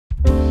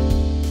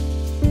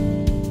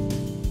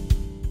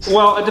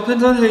Well, it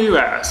depends on who you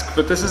ask,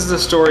 but this is the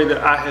story that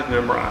I have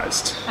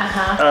memorized.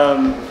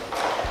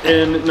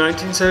 In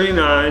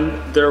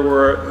 1979, there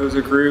was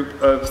a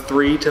group of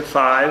 3 to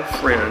 5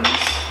 friends,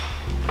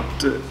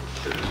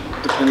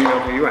 depending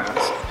on who you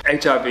ask.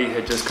 HIV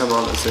had just come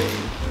on the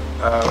scene,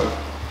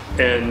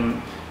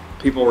 and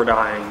people were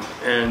dying,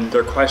 and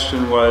their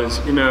question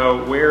was, you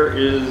know, where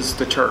is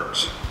the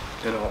church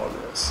in all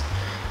of this?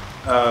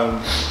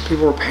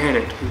 People were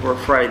panicked, people were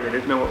afraid, they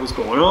didn't know what was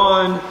going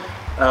on.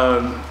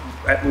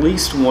 At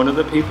least one of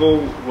the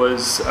people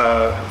was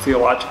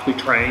theologically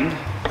trained,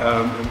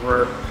 and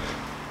we're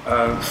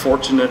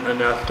fortunate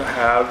enough to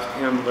have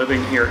him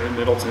living here in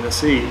Middle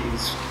Tennessee.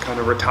 He's kind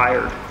of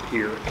retired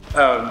here.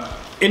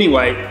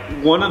 Anyway,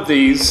 one of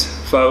these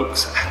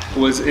folks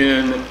was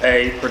in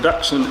a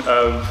production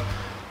of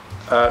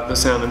The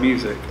Sound of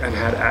Music and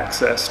had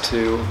access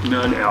to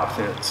nun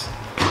outfits.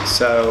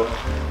 So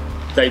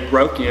they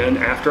broke in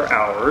after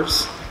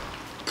hours,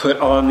 put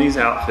on these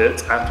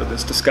outfits after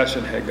this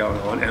discussion had gone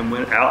on, and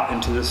went out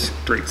into the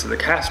streets of the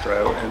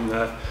Castro, and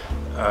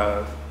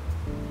the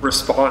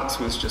response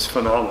was just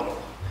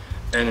phenomenal.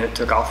 And it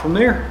took off from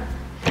there.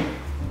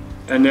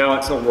 And now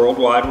it's a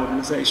worldwide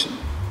organization.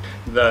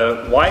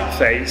 The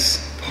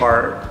whiteface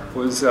part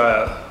was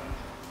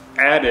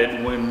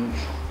added when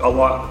a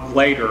lot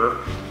later,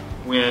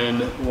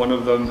 when one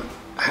of them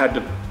had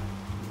to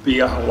be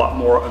a lot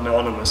more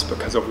anonymous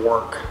because of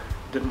work,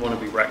 didn't want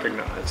to be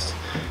recognized.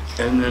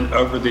 And then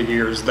over the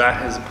years, that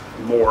has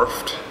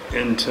morphed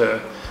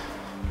into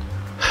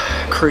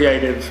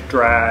creative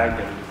drag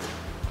and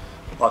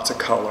lots of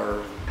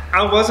color.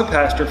 I was a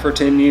pastor for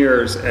 10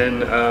 years,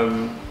 and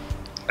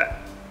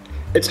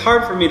it's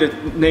hard for me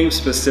to name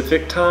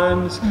specific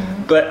times,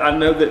 but I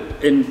know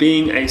that in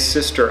being a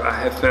sister, I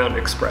have found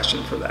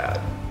expression for that.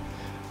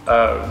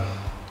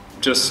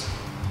 Just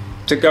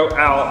to go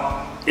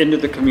out into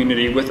the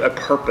community with a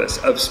purpose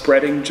of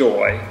spreading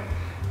joy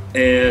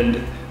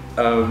and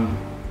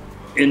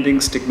ending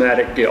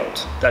stigmatic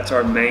guilt. That's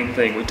our main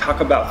thing. We talk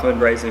about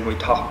fundraising, we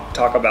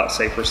talk about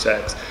safer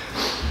sex,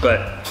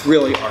 but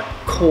really our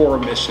core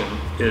mission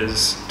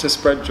is to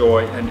spread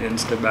joy and end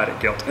stigmatic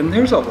guilt. And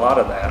there's a lot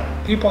of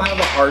that. People have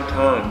a hard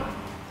time,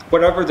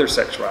 whatever their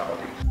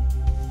sexuality.